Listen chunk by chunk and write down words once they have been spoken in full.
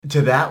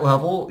To that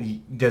level,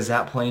 does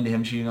that play into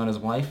him cheating on his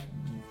wife?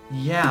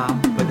 Yeah,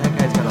 but that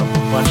guy's got a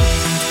bunch of...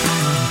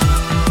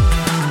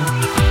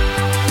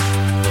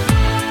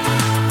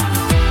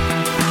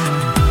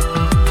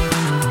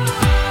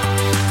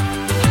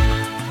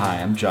 Hi,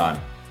 I'm John.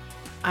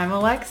 I'm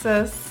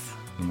Alexis.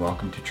 And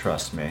welcome to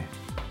Trust Me.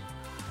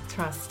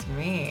 Trust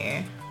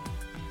me.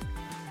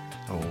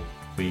 A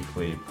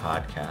weekly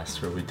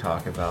podcast where we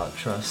talk about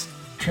trust,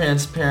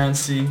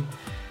 transparency,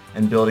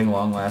 and building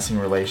long-lasting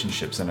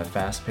relationships in a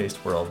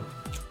fast-paced world.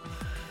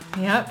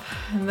 Yep.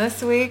 And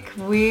this week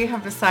we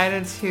have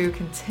decided to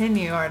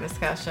continue our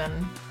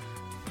discussion.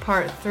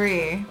 Part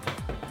 3.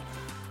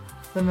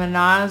 The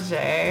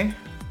menage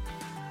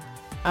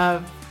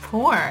of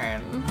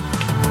porn.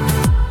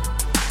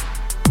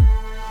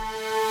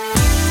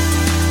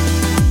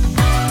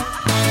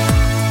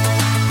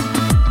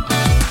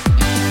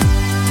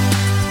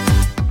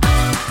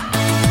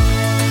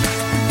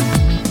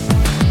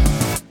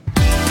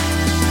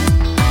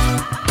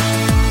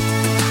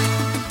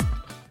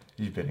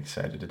 You've been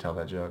excited to tell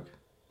that joke.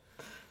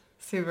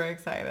 Super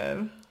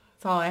excited.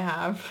 That's all I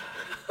have.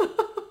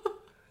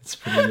 It's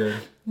pretty good.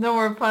 No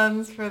more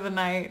puns for the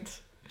night.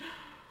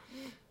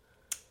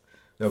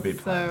 There'll be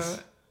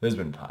puns. There's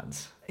been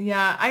puns.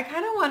 Yeah, I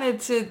kind of wanted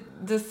to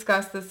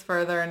discuss this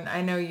further, and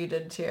I know you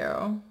did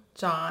too,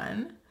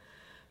 John.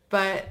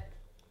 But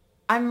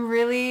I'm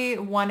really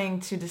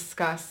wanting to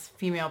discuss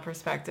female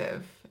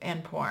perspective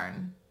and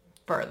porn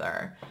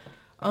further.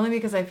 Only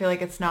because I feel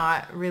like it's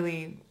not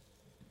really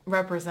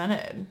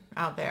represented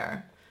out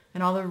there.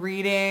 And all the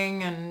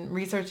reading and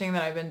researching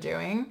that I've been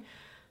doing,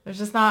 there's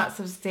just not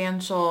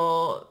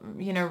substantial,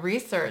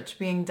 research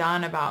being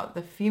done about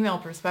the female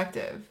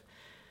perspective.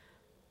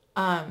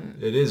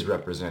 It is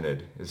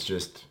represented. It's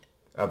just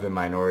of the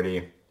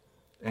minority,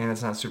 and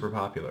it's not super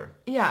popular.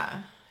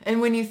 Yeah.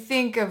 And when you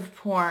think of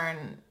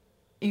porn,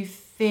 you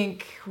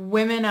think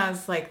women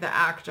as like the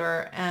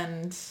actor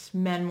and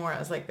men more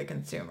as like the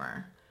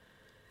consumer.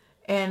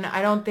 And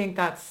I don't think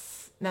that's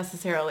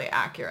necessarily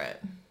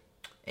accurate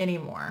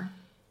anymore.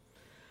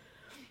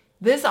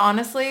 This,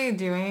 honestly,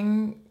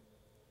 doing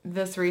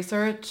this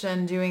research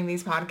and doing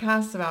these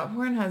podcasts about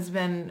porn has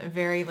been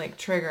very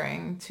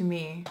triggering to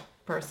me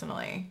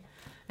personally.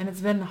 And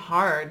it's been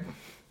hard.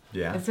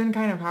 Yeah. It's been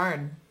kind of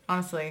hard,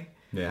 honestly.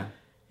 Yeah.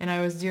 And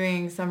I was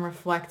doing some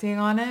reflecting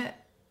on it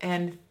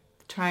and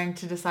trying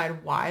to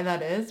decide why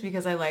that is,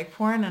 because I like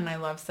porn and I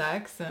love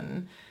sex,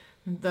 and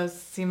those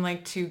seem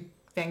like two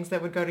things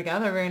that would go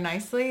together very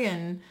nicely.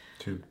 And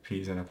two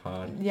peas in a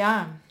pod.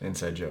 Yeah.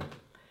 Inside joke.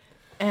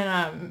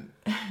 And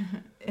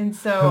and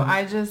so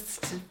I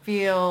just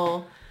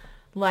feel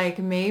like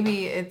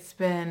maybe it's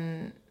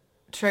been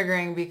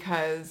triggering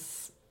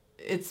because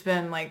it's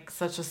been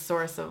such a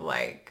source of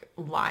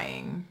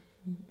lying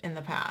in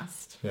the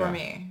past for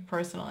me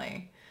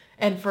personally,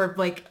 and for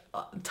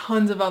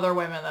tons of other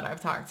women that I've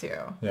talked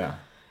to. Yeah.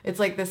 It's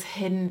this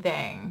hidden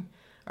thing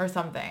or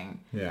something.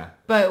 Yeah.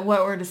 But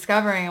what we're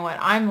discovering and what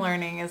I'm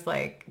learning is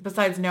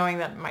besides knowing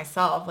that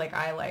myself,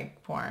 I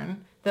like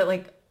porn,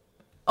 that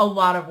a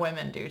lot of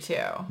women do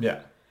too.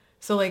 Yeah.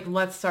 So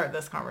let's start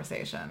this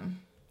conversation.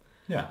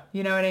 Yeah.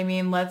 You know what I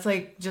mean? Let's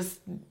just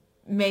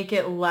make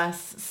it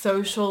less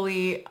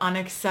socially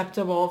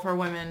unacceptable for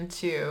women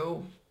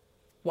to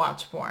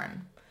watch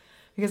porn.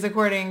 Because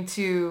according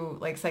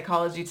to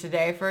Psychology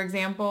Today, for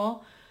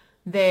example,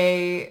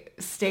 they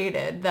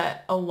stated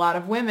that a lot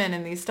of women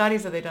in these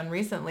studies that they've done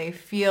recently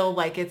feel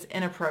like it's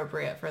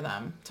inappropriate for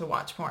them to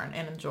watch porn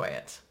and enjoy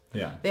it.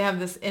 Yeah. They have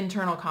this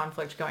internal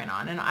conflict going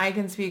on. And I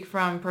can speak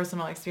from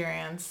personal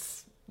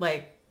experience,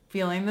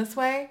 feeling this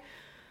way,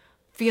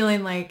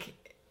 feeling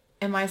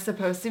am I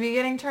supposed to be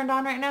getting turned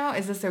on right now?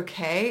 Is this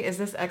okay? Is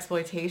this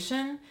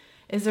exploitation?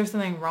 Is there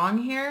something wrong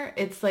here?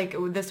 It's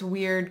this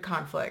weird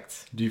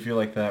conflict. Do you feel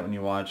like that when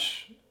you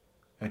watch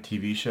a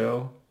TV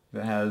show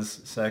that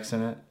has sex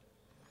in it?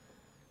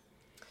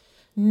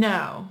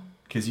 No.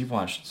 Because you've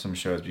watched some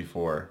shows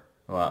before,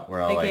 a lot where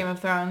I'll Game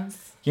of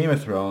Thrones. Game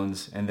of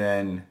Thrones, and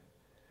then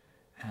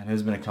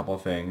there's been a couple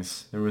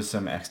things. There was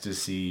some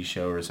ecstasy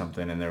show or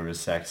something, and there was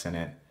sex in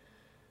it.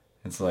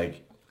 It's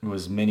it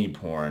was mini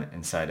porn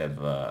inside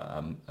of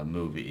a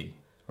movie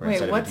or Wait,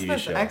 inside what's of a TV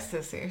this show.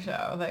 ecstasy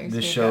show that you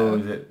The speak show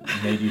of?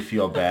 that made you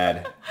feel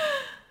bad.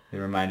 It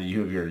reminded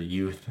you of your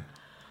youth.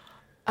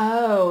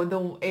 Oh, the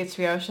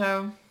HBO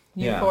show?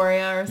 Yeah.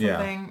 Euphoria or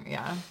something?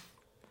 Yeah.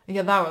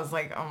 Yeah, that was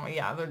oh my,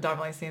 yeah, there are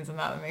definitely scenes in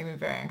that make me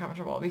very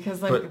uncomfortable because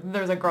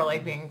there's a girl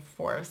being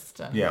forced.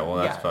 And, yeah, well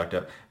that's fucked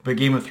up. But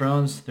Game of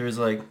Thrones, there's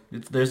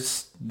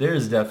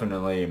there's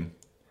definitely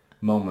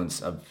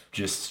moments of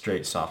just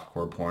straight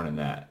softcore porn in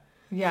that.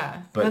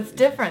 Yeah, but that's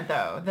different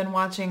though than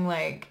watching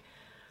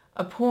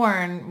a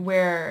porn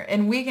where,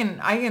 and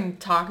I can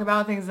talk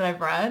about things that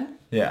I've read.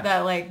 Yeah.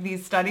 That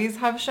these studies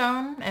have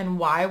shown and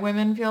why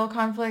women feel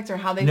conflict or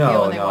how they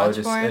feel when they watch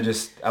porn.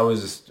 I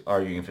was just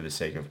arguing for the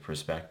sake of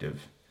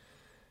perspective.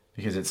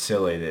 Because it's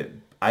silly that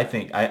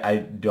I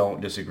don't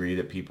disagree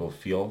that people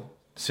feel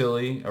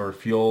silly or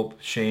feel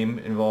shame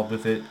involved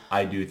with it.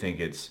 I do think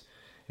it's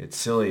it's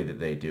silly that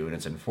they do, and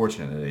it's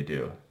unfortunate that they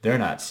do. They're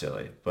not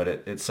silly, but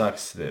it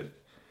sucks that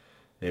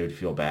they would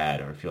feel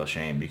bad or feel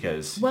ashamed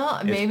because...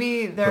 Well,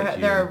 maybe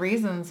there are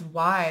reasons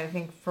why. I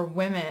think for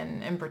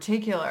women in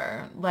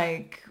particular,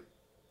 like,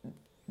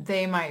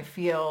 they might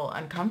feel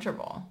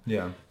uncomfortable.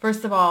 Yeah.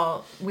 First of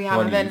all, we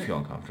haven't been... Why do you feel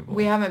uncomfortable?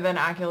 We haven't been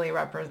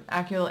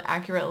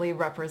accurately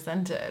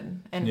represented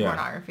in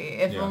pornography.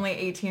 If only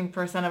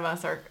 18% of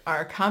us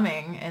are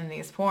coming in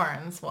these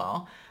porns,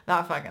 well,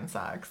 that fucking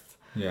sucks.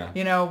 Yeah.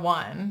 You know,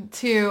 one.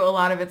 Two, a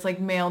lot of it's like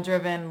male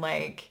driven,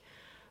 like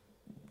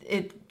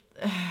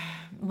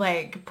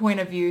point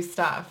of view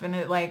stuff, and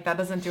it like that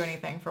doesn't do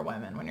anything for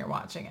women when you're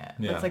watching it.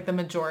 Yeah. That's like the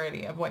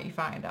majority of what you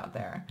find out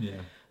there. Yeah.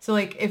 So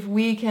like if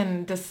we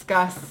can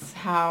discuss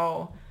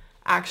how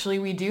actually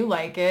we do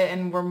like it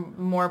and we're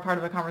more part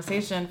of a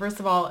conversation,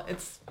 first of all,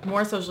 it's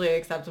more socially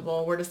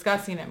acceptable. We're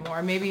discussing it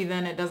more. Maybe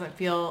then it doesn't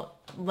feel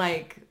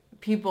like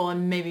people,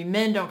 and maybe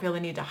men don't feel the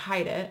need to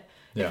hide it.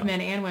 Yeah. If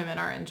men and women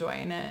are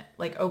enjoying it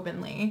like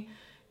openly,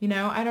 you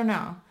know, I don't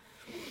know.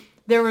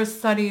 There were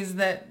studies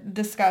that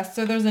discussed,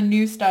 so there's a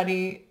new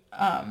study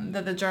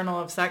that the Journal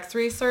of Sex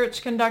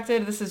Research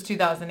conducted. This is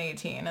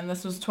 2018, and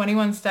this was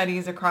 21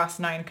 studies across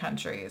 9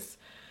 countries.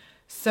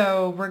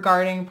 So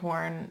regarding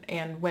porn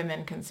and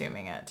women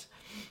consuming it.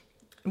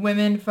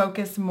 Women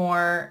focus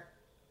more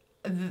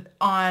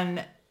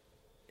on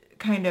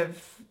kind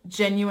of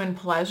genuine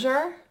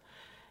pleasure,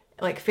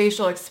 like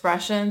facial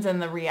expressions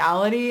and the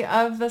reality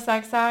of the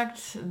sex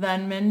act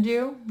than men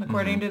do,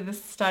 according to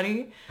this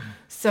study.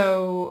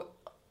 So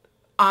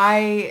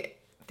I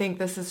think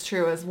this is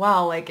true as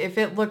well. Like if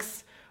it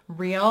looks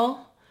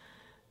real,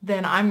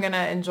 then I'm going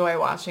to enjoy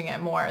watching it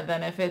more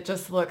than if it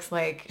just looks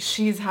like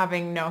she's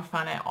having no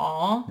fun at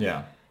all.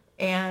 Yeah.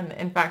 And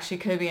in fact, she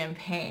could be in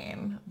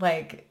pain.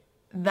 Like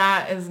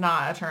that is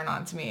not a turn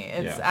on to me.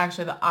 It's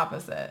actually the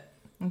opposite.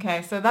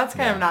 Okay. So that's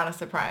kind of not a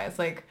surprise.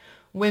 Like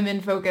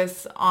women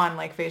focus on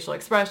like facial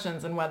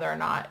expressions and whether or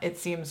not it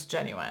seems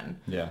genuine.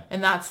 Yeah.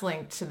 And that's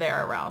linked to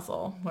their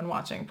arousal when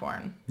watching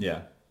porn.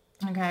 Yeah.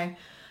 Okay.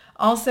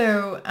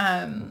 Also,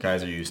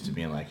 guys are used to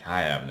being like,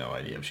 I have no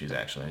idea if she's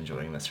actually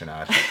enjoying this or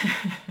not.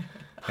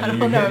 I don't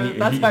know if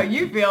that's how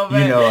you feel,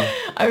 but you know,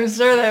 I'm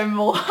sure that a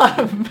lot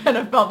of men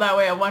have felt that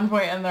way at one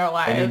point in their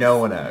lives. And you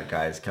know when a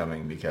guy's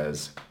coming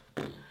because,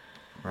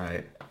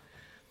 right?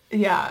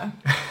 Yeah.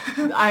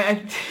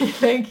 I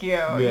thank you.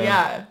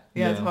 Yeah,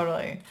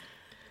 totally.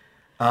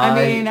 What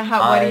do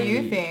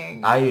you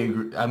think? I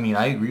agree. I mean,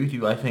 I agree with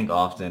you. I think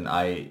often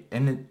I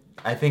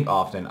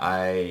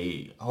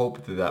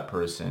hope that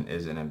person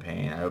isn't in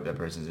pain. I hope that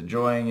person's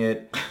enjoying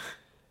it.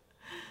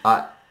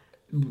 But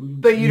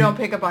you don't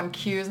pick up on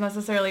cues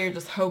necessarily. You're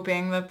just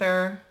hoping that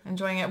they're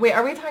enjoying it. Wait,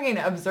 are we talking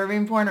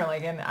observing porn or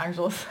like in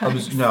actual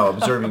sex? No,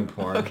 observing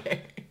porn.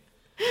 Okay.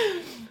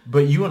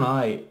 But you and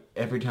I,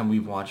 every time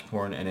we've watched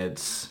porn and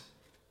it's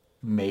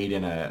made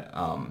in I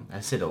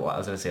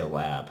was gonna say a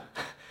lab.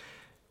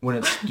 When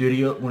it's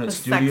studio porn,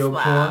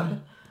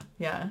 lab.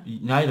 Yeah.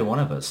 Neither one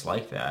of us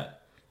like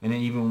that. And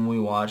then even when we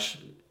watch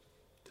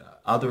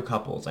other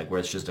couples, like where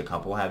it's just a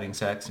couple having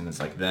sex and it's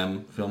like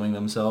them filming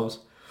themselves,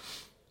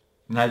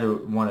 neither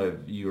one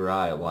of you or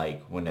I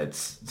like when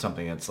it's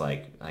something that's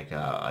like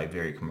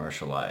very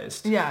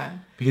commercialized. Yeah.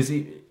 Because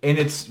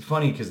it's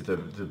funny because the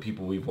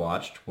people we've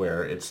watched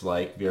where it's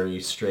like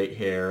very straight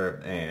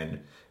hair and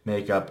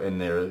makeup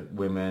and they're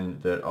women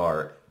that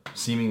are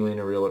seemingly in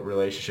a real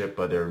relationship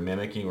but they're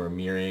mimicking or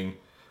mirroring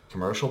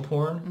commercial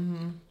porn.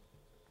 Mm-hmm.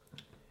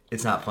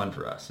 It's not fun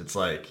for us. It's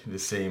like the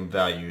same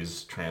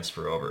values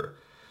transfer over.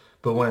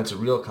 But when it's a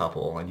real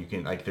couple and you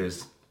can, like,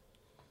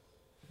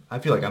 I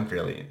feel like I'm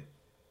fairly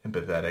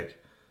empathetic.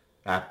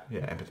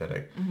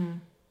 Empathetic. Mm-hmm.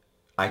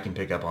 I can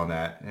pick up on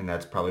that, and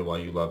that's probably why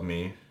you love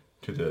me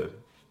to the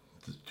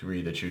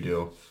degree that you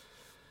do.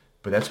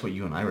 But that's what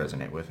you and I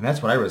resonate with, and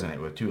that's what I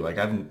resonate with too. Like,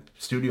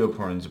 studio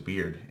porn's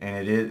weird,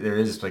 and there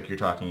is, like you're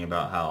talking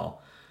about how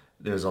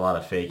there's a lot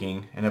of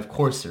faking, and of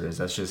course there is.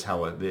 That's just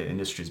how the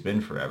industry's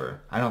been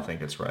forever. I don't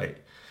think it's right.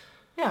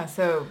 Yeah,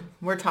 so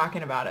we're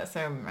talking about it,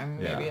 so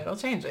maybe it'll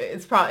change.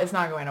 It's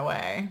not going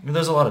away. I mean,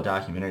 there's a lot of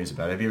documentaries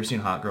about it. Have you ever seen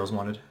Hot Girls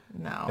Wanted?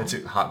 No.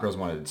 Hot Girls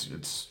Wanted.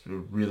 It's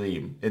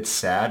really, it's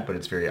sad, but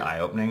it's very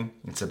eye-opening.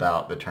 It's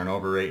about the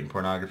turnover rate in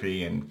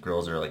pornography, and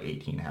girls are like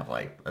 18 have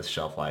like a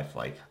shelf life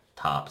like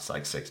tops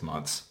like 6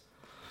 months.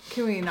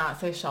 Can we not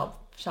say shelf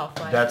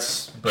life?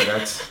 That's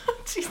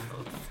Jesus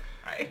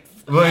Christ.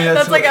 Well,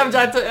 that's like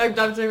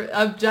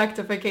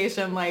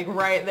objectification, like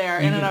right there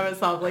in and of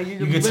itself. Like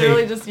you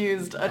literally just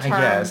used a term. I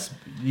guess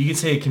you could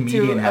say a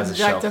comedian has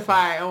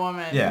objectify a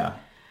woman. Yeah,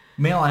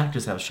 male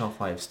actors have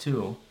shelf lives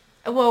too.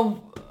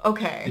 Well,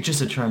 okay. It's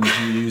just a term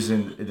that you use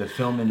in the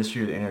film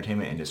industry or the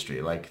entertainment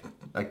industry. Like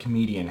a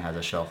comedian has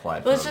a shelf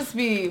life. Let's just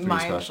be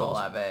mindful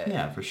of it.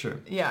 Yeah, for sure.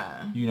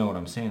 Yeah. You know what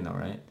I'm saying though,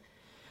 right?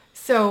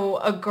 So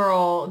a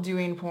girl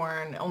doing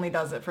porn only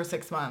does it for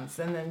 6 months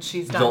and then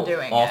she's done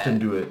doing it. They'll often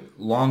do it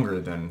longer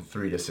than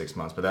 3 to 6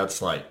 months, but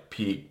that's like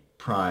peak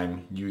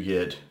prime. You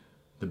get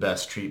the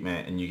best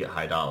treatment and you get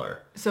high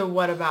dollar. So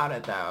what about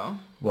it though?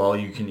 well,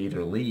 you can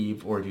either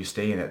leave, or if you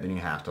stay in it, then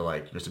you have to,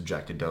 like, you're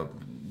subjected to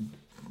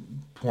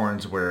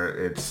porns where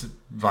it's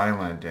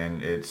violent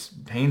and it's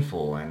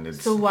painful and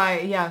it's... So why,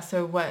 yeah,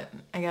 so what,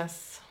 I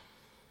guess,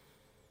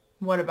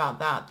 what about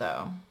that,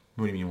 though?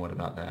 What do you mean, what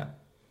about that?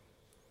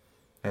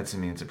 That's, I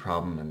mean, it's a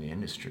problem in the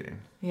industry.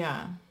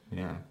 Yeah.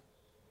 Yeah.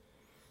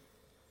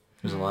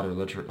 There's a lot of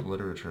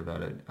literature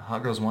about it.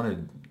 Hot Girls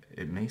Wanted,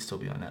 it may still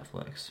be on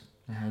Netflix.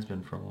 It has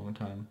been for a long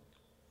time.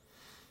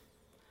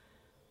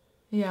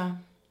 Yeah.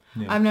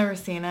 Yeah. I've never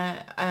seen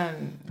it. I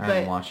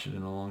haven't watched it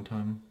in a long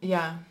time.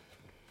 Yeah.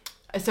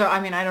 So, I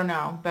mean, I don't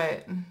know,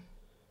 but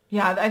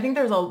yeah, I think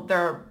there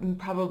are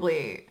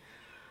probably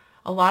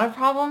a lot of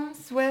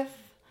problems with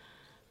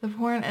the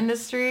porn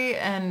industry,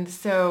 and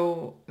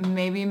so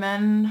maybe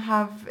men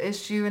have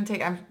issue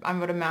and I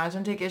would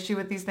imagine take issue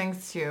with these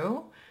things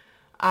too.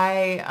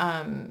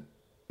 I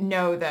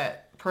know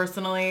that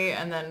personally,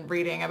 and then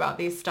reading about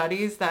these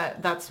studies,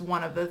 that's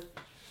one of the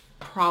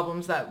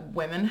problems that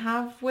women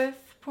have with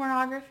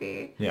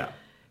pornography. Yeah.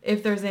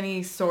 If there's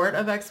any sort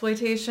of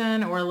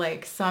exploitation or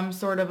like some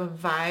sort of a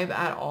vibe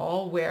at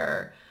all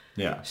where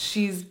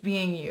she's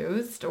being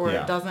used or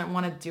doesn't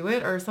want to do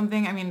it or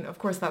something, I mean, of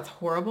course that's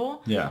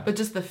horrible. Yeah. But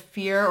just the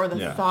fear or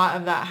the thought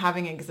of that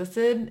having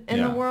existed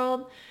in the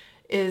world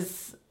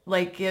is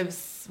like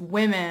gives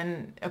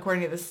women,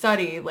 according to the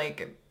study,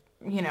 like,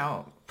 you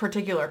know,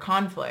 particular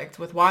conflict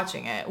with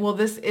watching it. Well,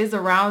 this is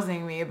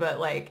arousing me, but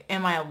like,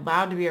 am I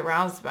allowed to be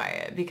aroused by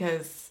it?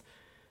 Because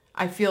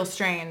I feel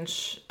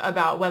strange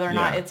about whether or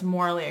not it's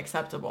morally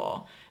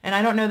acceptable. And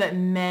I don't know that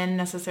men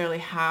necessarily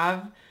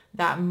have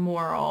that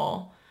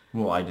moral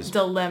I just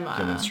dilemma.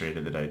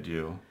 Demonstrated that I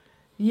do.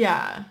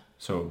 Yeah.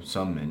 So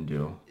some men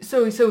do.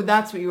 So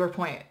that's what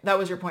that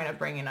was your point of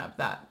bringing up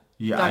that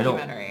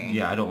documentary.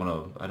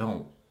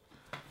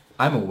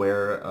 I'm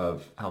aware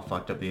of how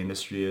fucked up the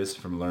industry is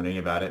from learning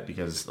about it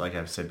because, like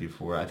I've said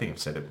before, I think I've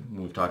said it,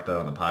 we've talked about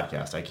it on the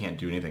podcast, I can't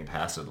do anything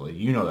passively.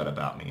 You know that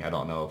about me. I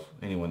don't know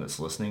if anyone that's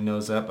listening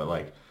knows that, but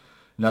like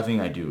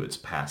nothing I do is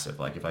passive.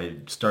 Like if I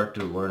start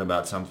to learn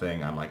about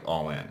something, I'm like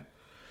all in.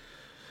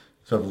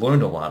 So I've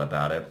learned a lot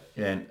about it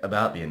and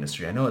about the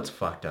industry. I know it's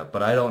fucked up,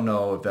 but I don't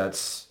know if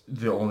that's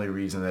the only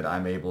reason that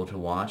I'm able to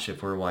watch.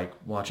 If we're like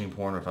watching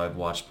porn or if I've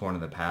watched porn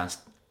in the past,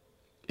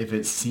 if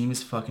it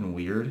seems fucking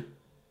weird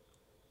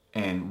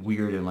and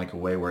weird in like a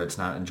way where it's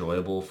not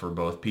enjoyable for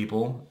both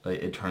people,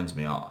 it turns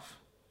me off.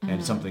 Mm-hmm.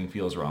 And something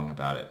feels wrong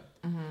about it.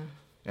 Mm-hmm.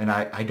 And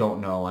I don't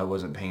know, I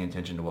wasn't paying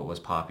attention to what was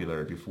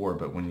popular before,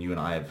 but when you and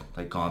I have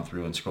like gone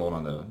through and scrolled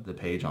on the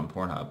page on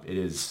Pornhub, it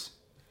is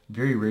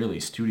very rarely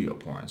studio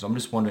porn. So I'm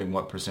just wondering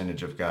what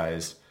percentage of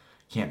guys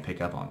can't pick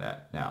up on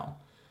that now.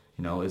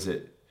 You know, is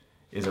it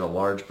a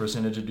large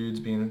percentage of dudes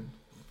being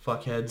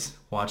fuckheads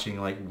watching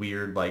like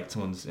weird, like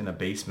someone's in a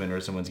basement or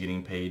someone's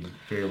getting paid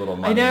very little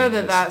money? I know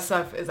that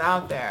stuff is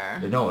out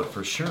there. No, it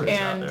for sure is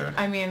out there.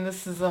 I mean,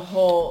 this is a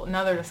whole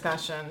another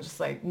discussion, just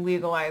like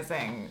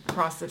legalizing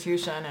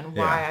prostitution and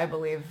why I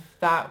believe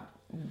that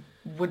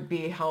would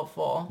be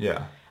helpful.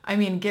 Yeah. I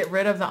mean, get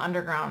rid of the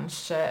underground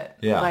shit.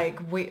 Yeah. Like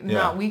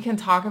we can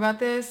talk about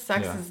this.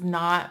 Sex is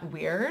not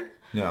weird.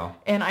 No.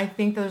 And I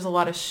think there's a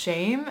lot of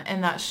shame,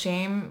 and that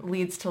shame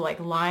leads to like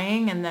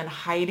lying and then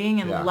hiding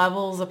and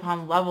levels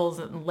upon levels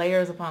and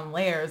layers upon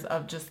layers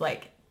of just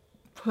like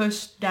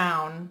pushed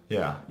down.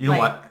 Yeah. You know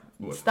like,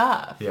 what?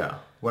 Stuff. Yeah.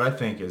 What I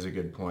think is a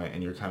good point,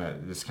 and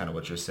this is kind of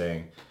what you're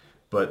saying,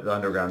 but the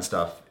underground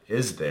stuff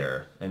is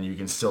there, and you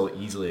can still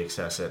easily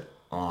access it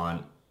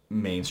on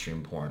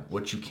mainstream porn.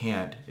 What you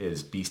can't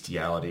is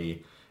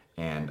bestiality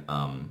and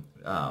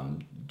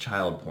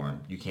child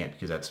porn. You can't,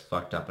 because that's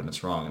fucked up and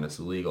it's wrong and it's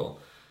illegal.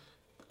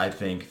 I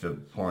think the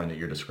porn that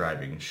you're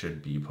describing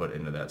should be put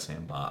into that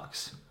same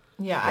box.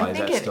 Yeah, I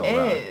think it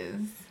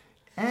is.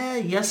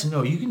 Yes and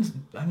no. You can,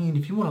 I mean,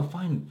 if you want to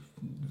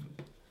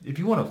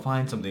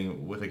find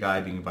something with a guy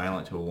being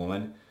violent to a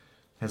woman,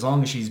 as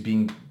long as she's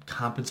being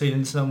compensated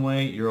in some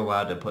way, you're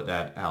allowed to put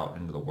that out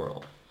into the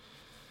world.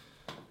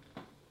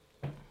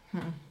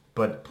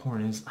 But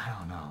porn is, I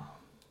don't know.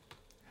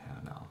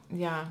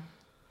 Yeah.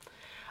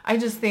 I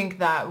just think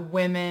that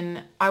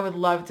I would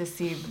love to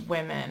see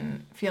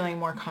women feeling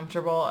more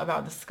comfortable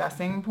about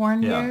discussing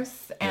porn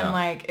use and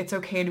like it's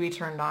okay to be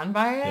turned on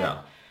by it.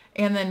 Yeah.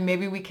 And then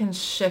maybe we can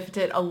shift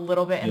it a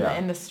little bit in the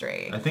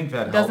industry. I think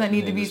that doesn't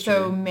need to be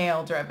so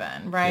male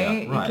driven,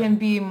 right? Yeah, right? It can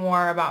be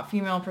more about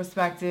female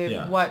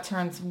perspective, what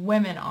turns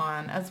women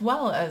on as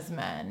well as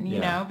men, you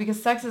know,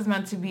 because sex is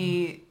meant to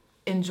be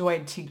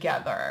enjoyed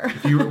together.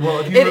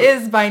 It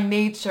is by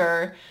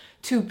nature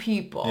 2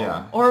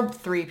 people or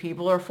 3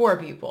 people or 4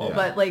 people,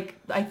 but like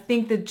I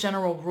think the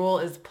general rule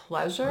is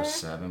pleasure. Or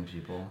 7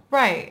 people.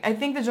 Right. I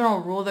think the general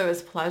rule though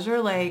is pleasure,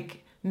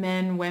 like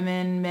men,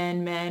 women,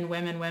 men,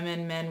 women,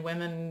 men,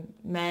 women,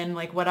 men,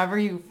 like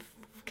whatever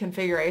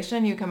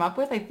configuration you come up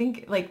with. I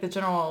think like the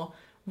general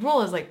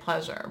rule is like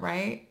pleasure,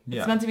 right? Yeah.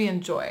 It's meant to be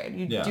enjoyed.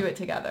 You do it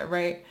together,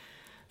 right?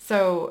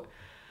 So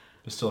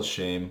there's still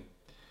shame.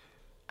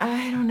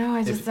 I don't know.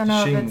 I just If don't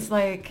know if shame it's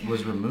like...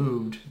 was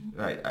removed,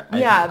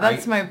 Yeah,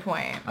 that's my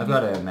point. I've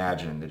got to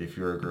imagine that if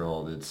you're a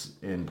girl that's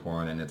in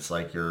porn and it's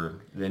like the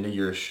end of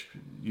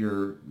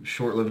your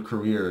short-lived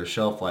career,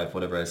 shelf life,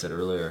 whatever I said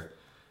earlier.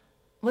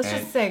 Let's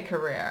just say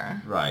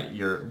career. Right.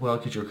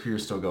 Because your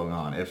career's still going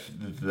on. If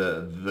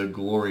the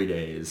glory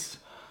days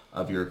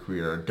of your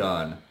career are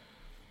done,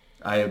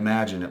 I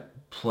imagine it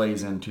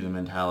plays into the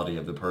mentality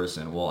of the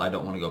person. Well, I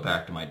don't want to go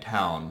back to my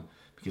town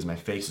because my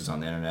face is on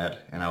the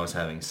internet and I was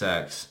having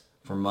sex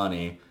for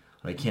money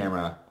on a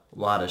camera. A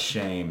lot of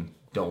shame.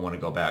 Don't want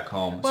to go back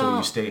home. Well, so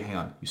you stay. Hang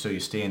on. So you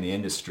stay in the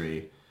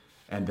industry,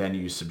 and then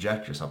you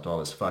subject yourself to all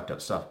this fucked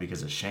up stuff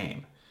because of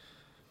shame.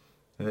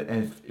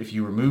 And if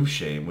you remove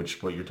shame,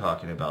 which what you're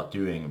talking about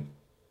doing,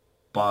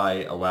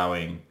 by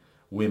allowing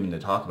women to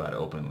talk about it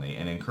openly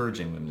and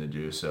encouraging women to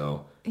do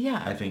so,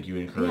 yeah, I think you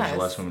encourage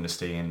less women to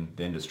stay in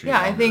the industry. Yeah,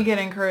 longer. I think it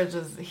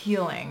encourages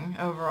healing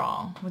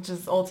overall, which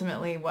is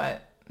ultimately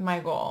what my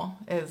goal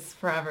is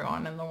for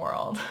everyone in the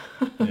world.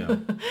 Yeah.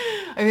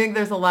 I think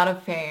there's a lot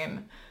of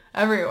pain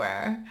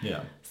everywhere.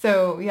 Yeah.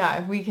 So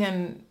yeah, if we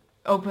can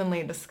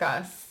openly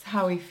discuss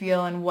how we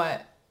feel and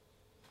what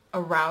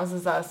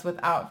arouses us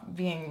without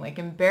being like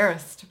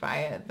embarrassed by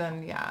it,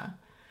 then yeah,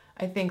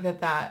 I think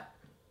that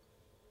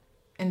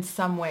in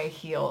some way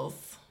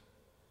heals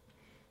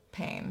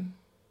pain.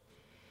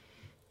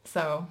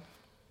 So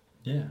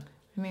Yeah.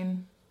 I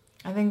mean,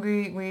 I think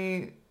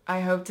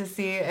I hope to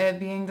see it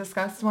being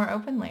discussed more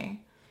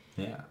openly.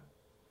 Yeah.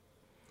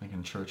 Like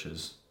in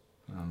churches,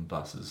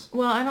 buses.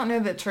 Well, I don't know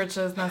that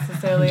churches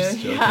necessarily.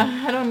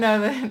 Yeah, I don't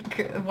know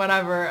that.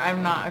 Whatever.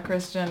 I'm not a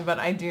Christian, but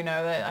I do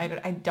know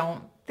that I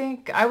don't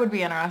think I would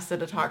be interested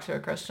to talk to a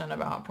Christian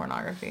about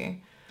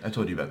pornography. I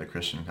told you about the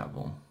Christian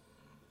couple.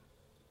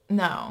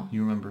 No.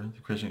 You remember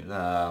the Christian?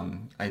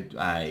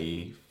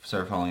 I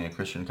started following a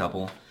Christian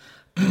couple.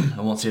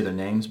 I won't say their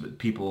names, but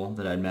people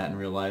that I'd met in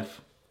real life.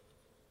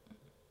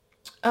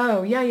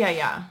 Oh,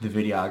 yeah. The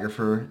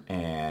videographer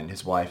and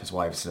his wife. His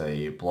wife's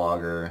a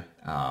blogger.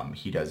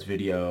 He does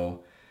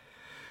video.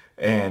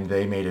 And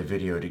they made a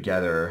video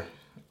together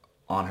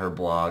on her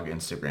blog,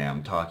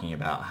 Instagram, talking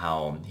about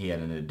how he had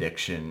an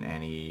addiction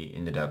and he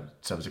ended up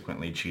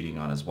subsequently cheating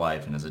on his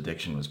wife, and his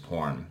addiction was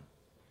porn.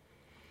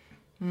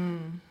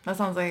 That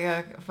sounds like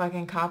a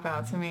fucking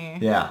cop-out to me.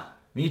 Yeah,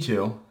 me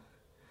too.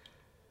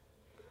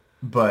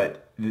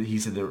 But he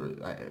said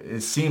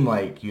it seemed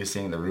like he was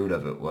saying the root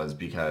of it was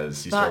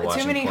because he started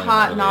watching too many porn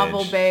hot at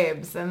novel age.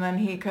 babes, and then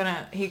he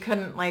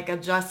couldn't like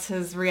adjust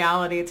his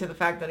reality to the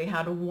fact that he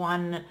had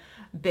one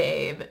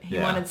babe. He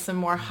wanted some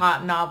more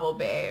hot novel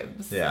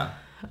babes. Yeah.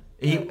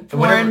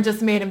 Porn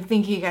just made him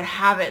think he could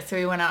have it, so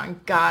he went out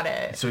and got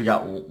it. So he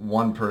got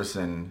one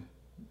person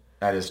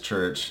at his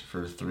church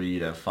for 3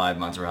 to 5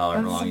 months or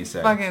however long he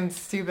said. Fucking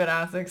stupid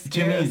ass excuse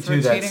To me, for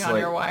too, cheating that's on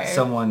like your wife.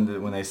 someone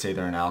that when they say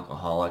they're an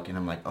alcoholic, and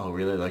I'm like, oh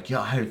really? Like,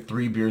 yeah, I had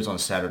 3 beers on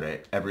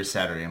Saturday, every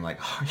Saturday. I'm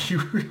like, are you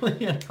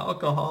really an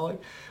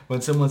alcoholic?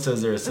 When someone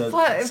says they're a sex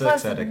addict,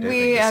 I think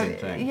the same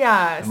thing.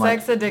 Yeah, I'm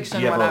sex like, addiction,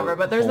 do you have a whatever.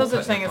 But there's no whole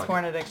such thing as fucking-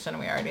 porn addiction.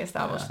 We already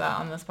established that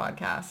on this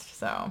podcast.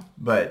 So.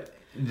 But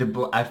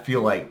I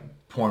feel like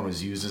porn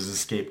was used as a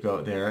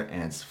scapegoat there,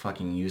 and it's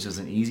fucking used as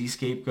an easy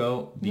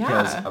scapegoat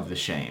because of the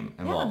shame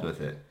involved with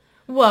it.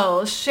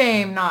 Well,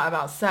 shame not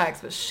about sex,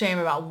 but shame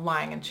about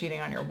lying and cheating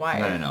on your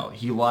wife. No.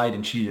 He lied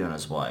and cheated on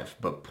his wife,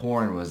 but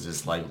porn was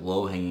this like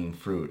low-hanging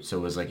fruit, so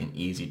it was like an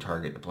easy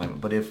target to blame.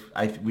 But if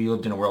we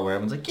lived in a world where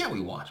everyone's like, yeah,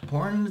 we watch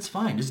porn and it's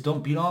fine, just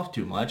don't beat off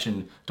too much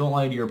and don't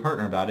lie to your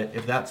partner about it.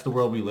 If that's the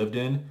world we lived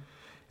in,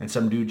 and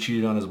some dude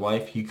cheated on his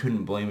wife, he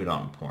couldn't blame it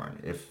on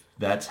porn. If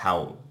that's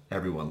how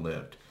everyone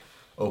lived,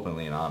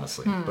 openly and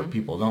honestly. But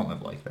people don't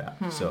live like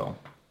that, so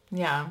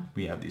Yeah.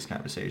 we have these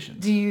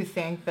conversations. Do you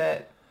think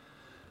that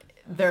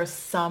there's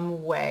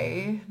some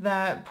way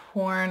that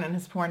porn and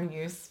his porn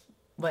use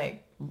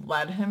like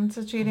led him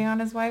to cheating on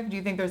his wife? Do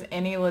you think there's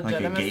any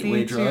legitimacy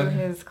gateway to drug?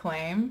 his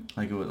claim?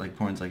 Like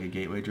porn's like a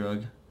gateway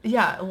drug?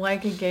 Yeah,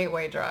 like a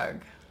gateway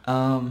drug.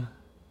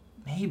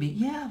 Maybe.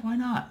 Yeah, why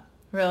not?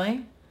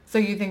 Really? So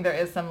you think there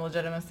is some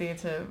legitimacy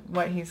to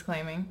what he's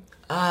claiming?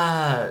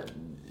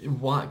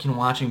 Can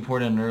watching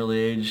porn at an early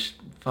age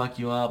fuck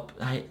you up?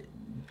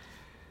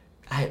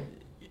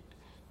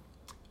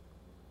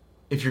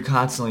 If you're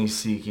constantly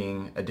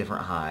seeking a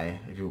different high,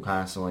 if you're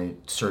constantly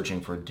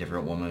searching for a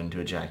different woman to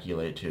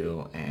ejaculate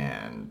to,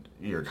 and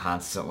you're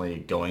constantly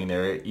going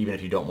there, even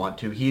if you don't want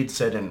to, he had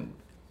said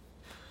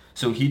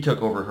so he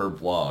took over her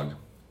blog,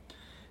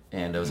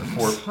 and it was a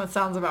 4. That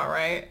sounds about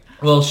right.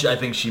 Well, I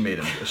think she made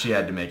him. She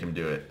had to make him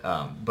do it.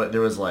 But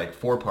there was like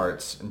 4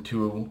 parts, and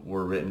 2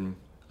 were written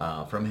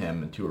from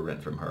him, and 2 were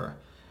written from her.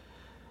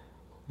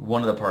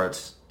 One of the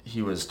parts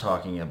he was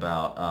talking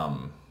about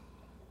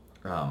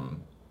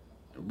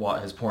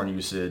what his porn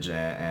usage,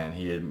 and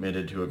he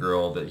admitted to a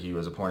girl that he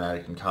was a porn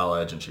addict in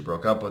college, and she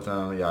broke up with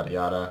him. Yada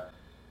yada.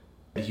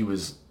 He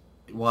was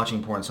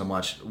watching porn so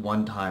much.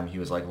 One time he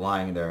was like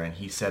lying there, and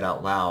he said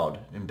out loud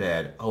in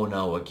bed, "Oh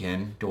no,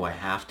 again? Do I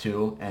have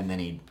to?" And then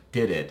he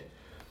did it.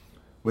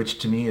 Which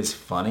to me is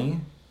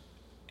funny,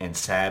 and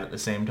sad at the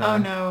same Oh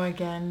time. no,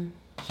 again.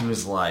 He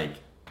was like,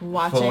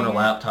 Watching phone or it.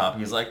 laptop.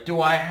 He's like,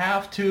 do I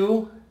have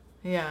to?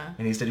 Yeah.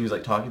 And he said he was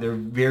like talking, they're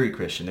very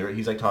Christian.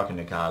 He's like talking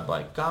to God,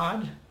 like,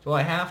 God, do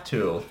I have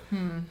to?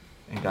 And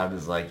God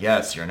was like,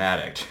 yes, you're an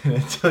addict.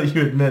 Until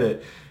you admit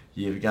it,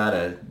 you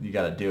gotta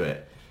do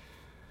it.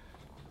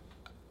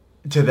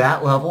 To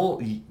that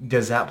level,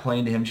 does that play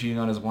into him cheating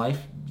on his wife?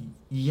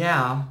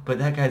 Yeah, but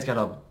that guy's got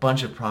a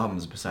bunch of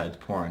problems besides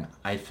porn,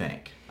 I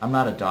think. I'm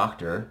not a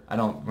doctor. We're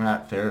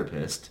not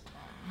therapists.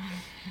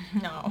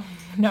 No.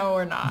 No,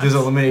 we're not. Does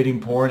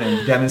eliminating porn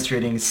and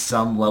demonstrating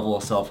some level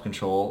of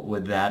self-control,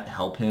 would that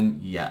help him?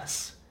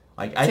 Yes.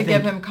 Like, I think,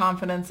 give him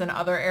confidence in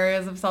other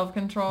areas of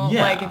self-control.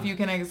 Yeah. Like if you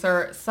can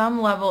exert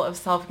some level of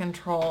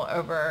self-control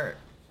over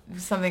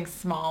something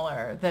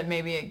smaller, that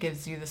maybe it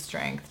gives you the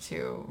strength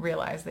to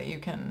realize that you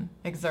can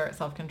exert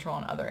self-control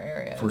in other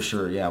areas. For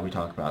sure, yeah. We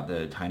talk about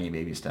the tiny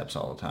baby steps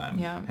all the time.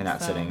 Yeah, And not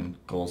so- setting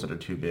goals that are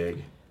too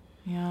big.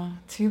 Yeah.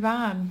 Too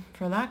bad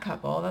for that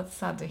couple. That's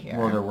sad to hear.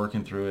 Well, they're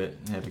working through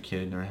it. They have a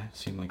kid. They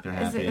seem like they're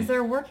happy. Is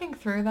there working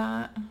through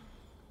that?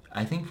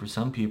 I think for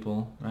some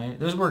people, right?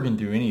 There's working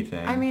through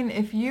anything. I mean,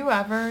 if you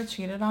ever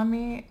cheated on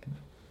me,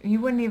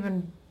 you wouldn't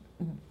even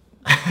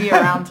be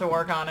around to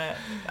work on it,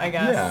 I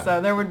guess. Yeah.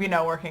 So there would be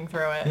no working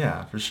through it.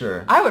 Yeah, for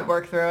sure. I would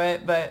work through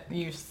it, but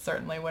you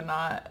certainly would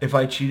not. If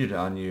I cheated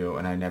on you,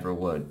 and I never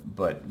would,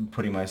 but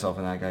putting myself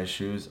in that guy's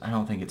shoes, I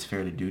don't think it's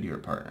fair to do to your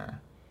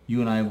partner. You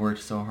and I have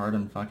worked so hard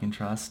on fucking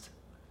trust.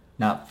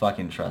 Not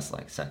fucking trust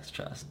like sex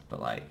trust, but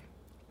like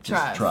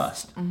just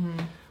trust. Mm-hmm.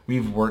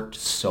 We've worked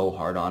so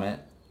hard on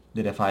it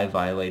that if I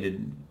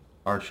violated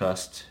our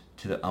trust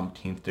to the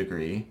umpteenth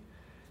degree,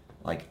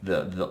 like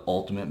the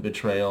ultimate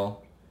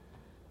betrayal,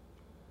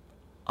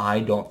 I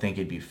don't think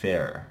it'd be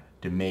fair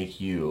to make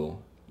you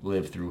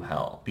live through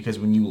hell. Because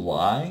when you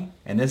lie,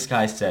 and this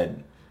guy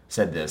said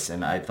this,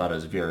 and I thought it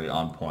was very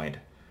on point,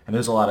 and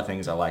there's a lot of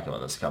things I like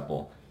about this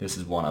couple. This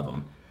is one of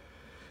them.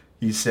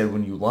 He said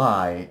when you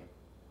lie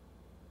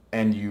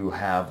and you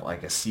have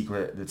like a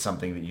secret that's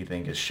something that you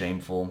think is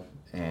shameful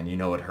and you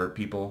know it hurt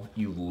people,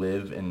 you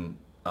live in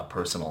a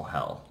personal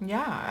hell.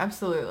 Yeah,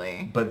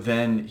 absolutely. But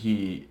then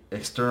he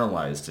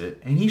externalized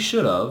it, and he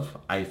should have,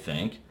 I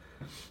think.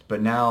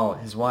 But now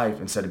his wife,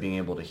 instead of being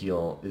able to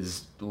heal,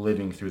 is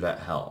living through that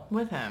hell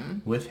With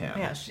him. with him.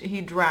 Yeah,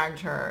 he dragged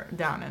her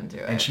down into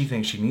it. And she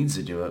thinks she needs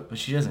to do it, but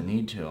she doesn't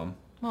need to.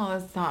 Well,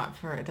 it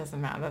doesn't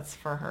matter. That's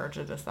for her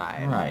to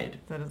decide. Right.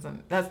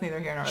 That's neither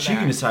here nor there. She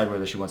can decide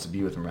whether she wants to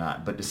be with him or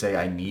not, but to say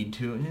I need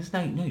to, and it's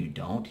not, no you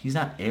don't. He's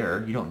not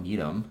heir. You don't need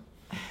him.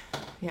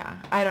 Yeah,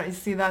 I don't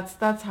see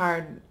that's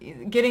hard.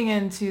 Getting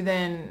into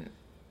then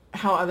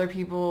how other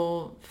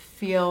people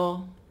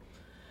feel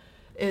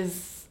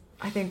is,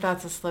 I think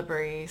that's a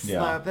slippery slope.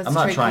 Yeah. That's I'm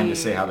not tricky. trying to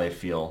say how they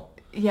feel.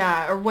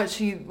 Yeah, or what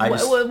she. I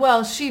just-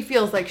 Well, she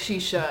feels like she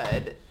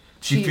should.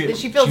 She She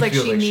feels feels like she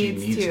like she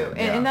needs needs to, him,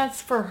 yeah. and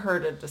that's for her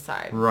to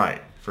decide.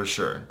 Right, for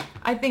sure.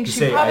 I think To she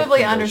say, "I probably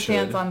think I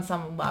understands should." on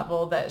some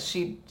level that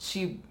she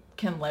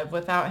can live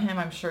without him.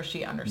 I'm sure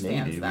she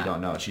understands Maybe, that. we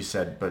don't know. She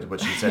said, but what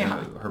she said Yeah.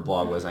 in her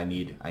blog was, I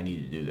need to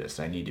do this.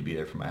 I need to be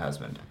there for my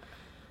husband.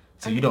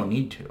 So you don't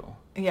need to.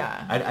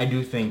 Yeah. I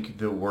do think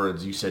the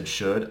words you said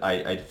should,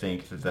 I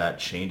think that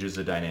changes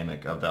the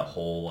dynamic of that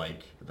whole,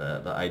 like,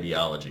 the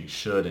ideology.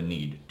 Should and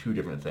need, two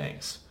different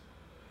things.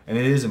 And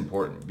it is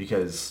important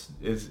because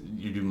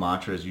you do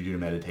mantras, you do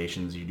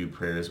meditations, you do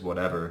prayers,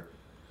 whatever.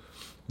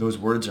 Those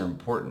words are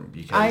important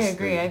because I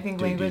agree. I think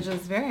they language do.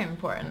 is very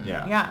important.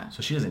 Yeah. Yeah.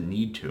 So she doesn't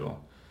need to.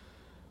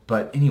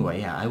 But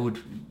anyway, yeah, we're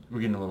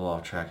getting a little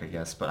off track, I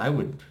guess, but I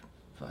would,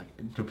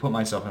 to put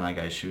myself in that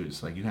guy's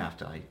shoes, like, you have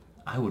to, like,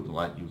 I would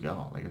let you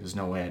go. Like, there's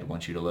no way I'd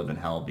want you to live in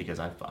hell because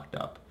I fucked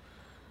up.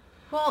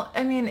 Well,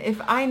 I mean, if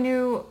I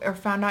knew or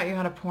found out you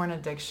had a porn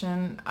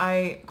addiction,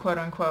 I, quote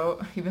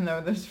unquote, even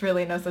though there's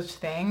really no such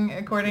thing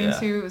according Yeah.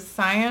 to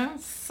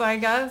science, I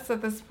guess,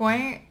 at this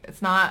point,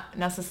 it's not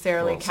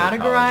necessarily Well,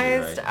 psychology,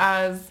 categorized right?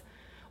 as,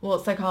 well,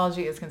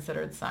 psychology is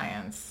considered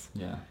science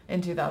Yeah.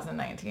 in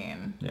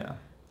 2019. Yeah.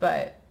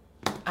 But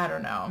I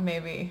don't know,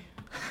 maybe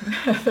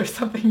there's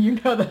something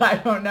you know that I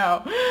don't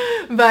know.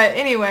 But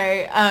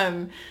anyway,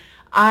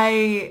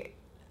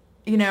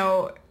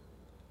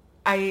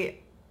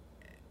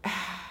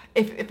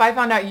 if I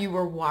found out you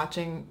were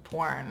watching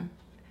porn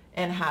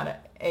and had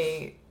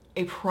a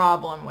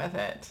problem with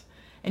it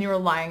and you were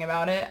lying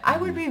about it, I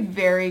would be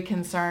very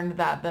concerned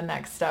that the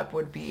next step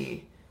would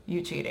be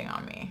you cheating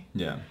on me.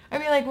 Yeah.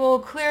 I'd be like, well,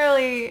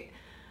 clearly,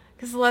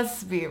 because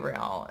let's be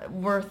real,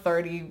 we're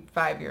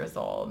 35 years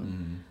old.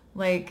 Mm-hmm.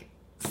 Like,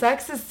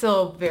 sex is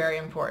still very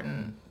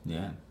important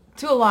Yeah.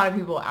 to a lot of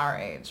people our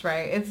age,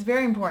 right? It's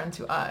very important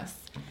to us.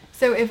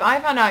 So if I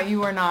found out you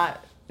were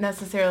not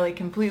necessarily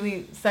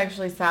completely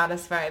sexually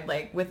satisfied,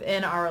 like,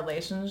 within our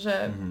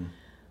relationship, Mm-hmm.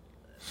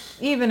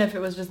 even if it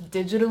was just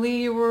digitally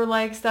you were,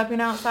 like,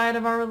 stepping outside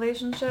of our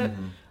relationship,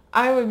 Mm-hmm.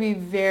 I would be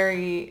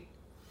very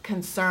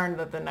concerned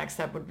that the next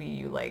step would be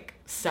you, like,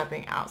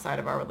 stepping outside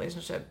of our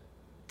relationship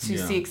to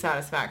Yeah. seek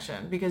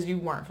satisfaction because you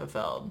weren't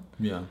fulfilled.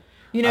 Yeah.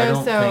 You know, I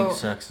don't so think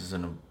sex is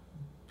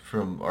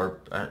from our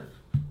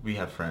we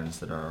have friends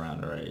that are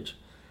around our age.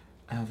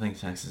 I don't think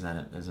sex is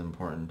as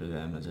important to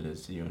them as it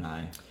is to you and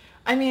I.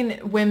 I mean,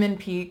 women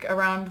peak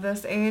around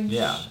this age.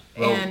 Yeah.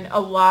 Well, and a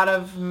lot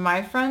of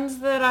my friends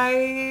that I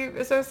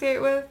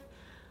associate with,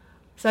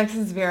 sex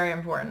is very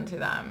important to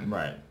them.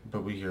 right.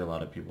 But we hear a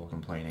lot of people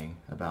complaining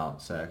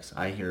about sex.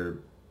 I hear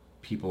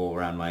people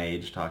around my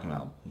age talking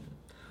about,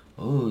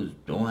 oh,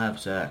 don't have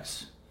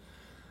sex.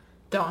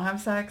 Don't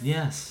have sex?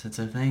 Yes, it's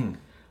a thing.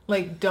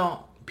 Like, don't.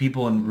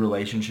 People in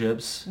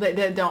relationships.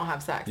 That don't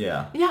have sex.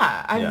 Yeah.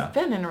 Yeah, I've Yeah.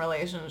 been in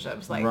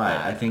relationships like right.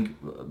 that. I think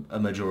a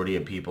majority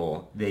of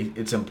people,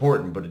 it's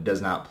important, but it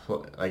does not,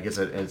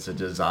 it's a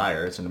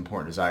desire. It's an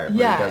important desire, but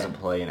Yeah. it doesn't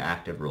play an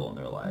active role in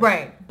their life.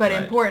 Right, but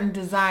Right. important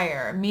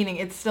desire, meaning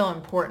it's still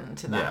important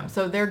to them. Yeah.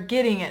 So they're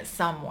getting it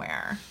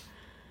somewhere.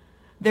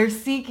 They're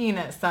seeking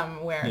it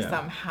somewhere Yeah.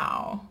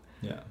 somehow.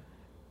 Yeah.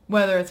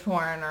 Whether it's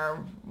porn or,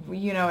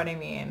 you know what I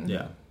mean?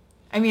 Yeah.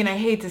 I mean, I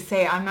hate to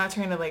say, I'm not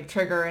trying to like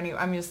trigger any,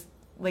 I'm just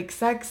like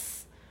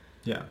sex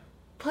Yeah.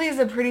 plays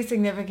a pretty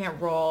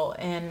significant role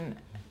in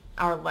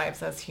our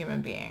lives as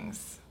human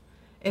beings.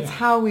 It's Yeah.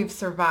 how we've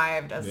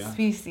survived as a Yeah.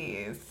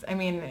 species. I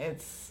mean,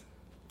 it's...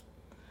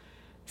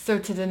 So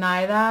to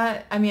deny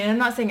that, I mean, I'm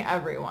not saying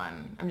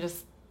everyone. I'm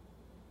just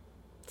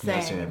You're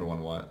not saying saying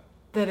everyone what?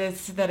 that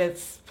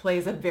it's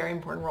plays a very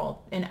important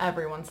role in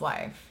everyone's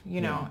life.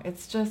 You know,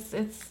 it's just,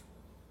 it's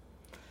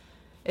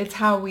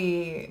how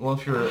we Well,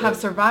 if you're have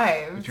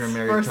survived. If you're a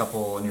married for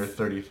couple and you're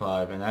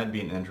 35, and that'd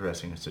be an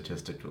interesting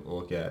statistic to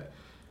look at.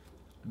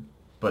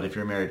 But if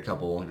you're a married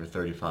couple, you're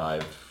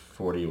 35,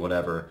 40,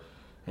 whatever,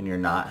 and you're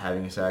not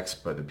having sex,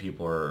 but the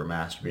people are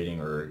masturbating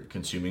or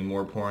consuming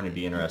more porn, it'd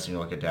be interesting to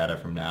look at data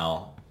from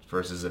now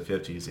versus the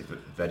 50s, if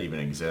that even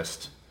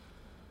exists.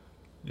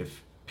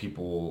 If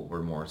people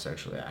were more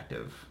sexually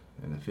active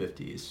in the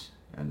 50s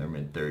and their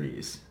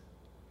mid-30s,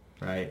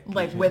 right?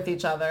 like with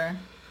each other.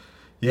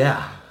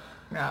 Yeah.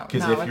 No,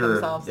 Because not with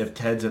themselves. if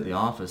Ted's at the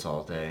office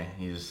all day,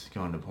 he's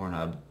going to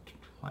Pornhub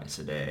twice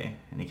a day,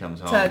 and he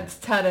comes home.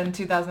 Ted in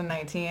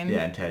 2019.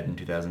 Yeah, and Ted in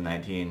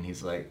 2019,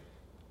 he's like,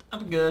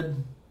 I'm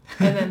good.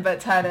 And then,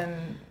 but Ted in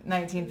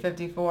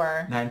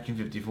 1954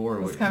 1954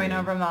 was coming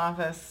home from the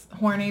office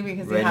horny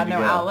because he ready had to no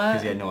go, outlet.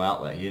 Because he had no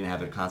outlet. He didn't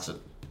have a constant.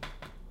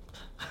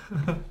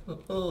 I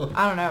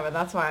don't know, but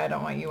that's why I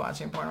don't want you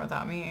watching porn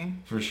without me.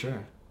 For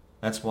sure.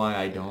 That's why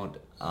I don't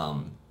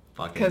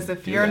fucking. Because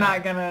if do you're that.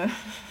 not gonna,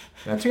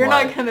 That's if you're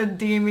why- not gonna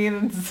deem me,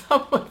 then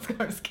someone's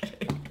gonna. I'm just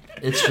kidding.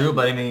 It's true,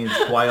 but I mean,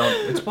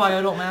 it's why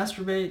I don't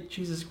masturbate.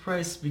 Jesus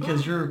Christ,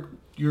 because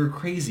you're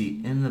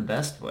crazy in the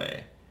best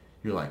way.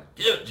 You're like,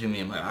 give it to me.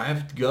 I'm like, I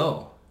have to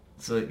go.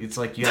 So it's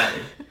like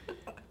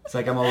it's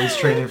like I'm always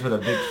training for the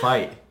big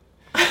fight.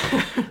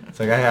 It's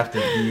like I have to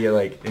be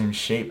like in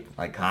shape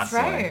like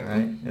constantly, right.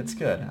 right? It's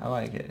good. I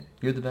like it.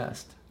 You're the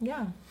best.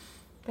 Yeah.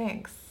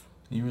 Thanks.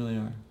 You really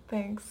are.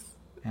 Thanks.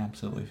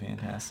 Absolutely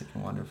fantastic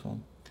and wonderful.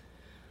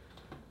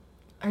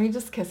 Are you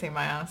just kissing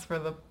my ass for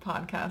the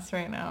podcast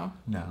right now?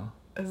 No.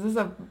 Is this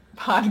a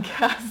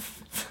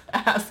podcast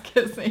ass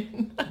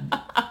kissing?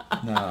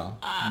 No.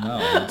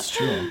 No, it's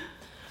true.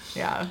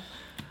 Yeah.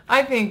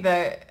 I think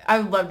that I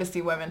would love to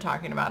see women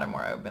talking about it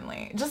more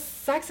openly.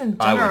 Just sex in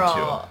I would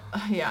general.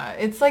 Yeah.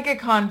 It's like a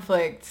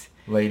conflict.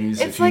 Ladies,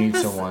 It's if you like need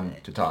this- someone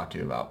to talk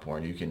to about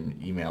porn, you can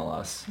email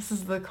us. This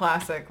is the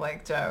classic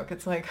like joke.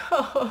 It's like,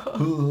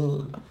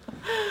 oh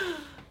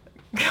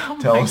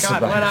Tell my us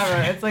god, about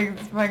whatever. it. It's like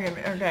fucking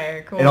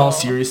okay, cool. In all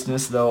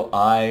seriousness, though,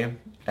 I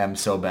am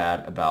so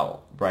bad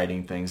about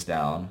writing things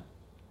down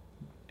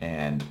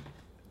and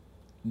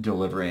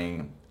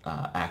delivering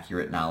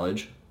accurate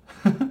knowledge.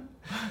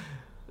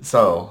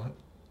 So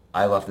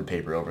I left the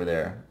paper over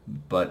there,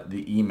 but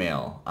the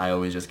email, I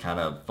always just kind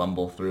of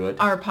fumble through it.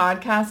 Our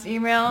podcast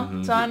email,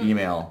 John. The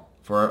email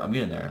I'm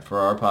getting there, for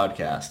our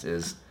podcast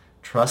is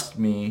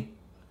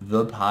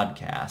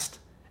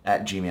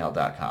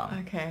trustmethepodcast@gmail.com.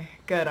 Okay,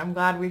 good. I'm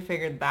glad we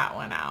figured that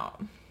one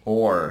out.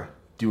 Or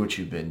do what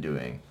you've been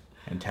doing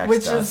and text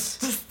Which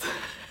us. is just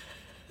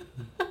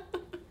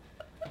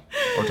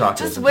Or talk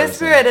to us just in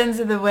whisper person. it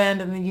into the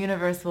wind and the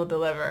universe will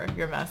deliver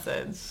your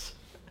message.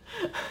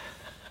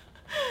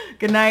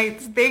 Good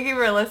night. Thank you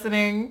for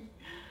listening.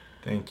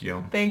 Thank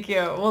you. Thank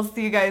you. We'll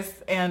see you guys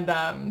and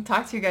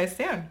talk to you guys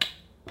soon.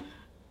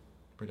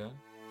 We're done.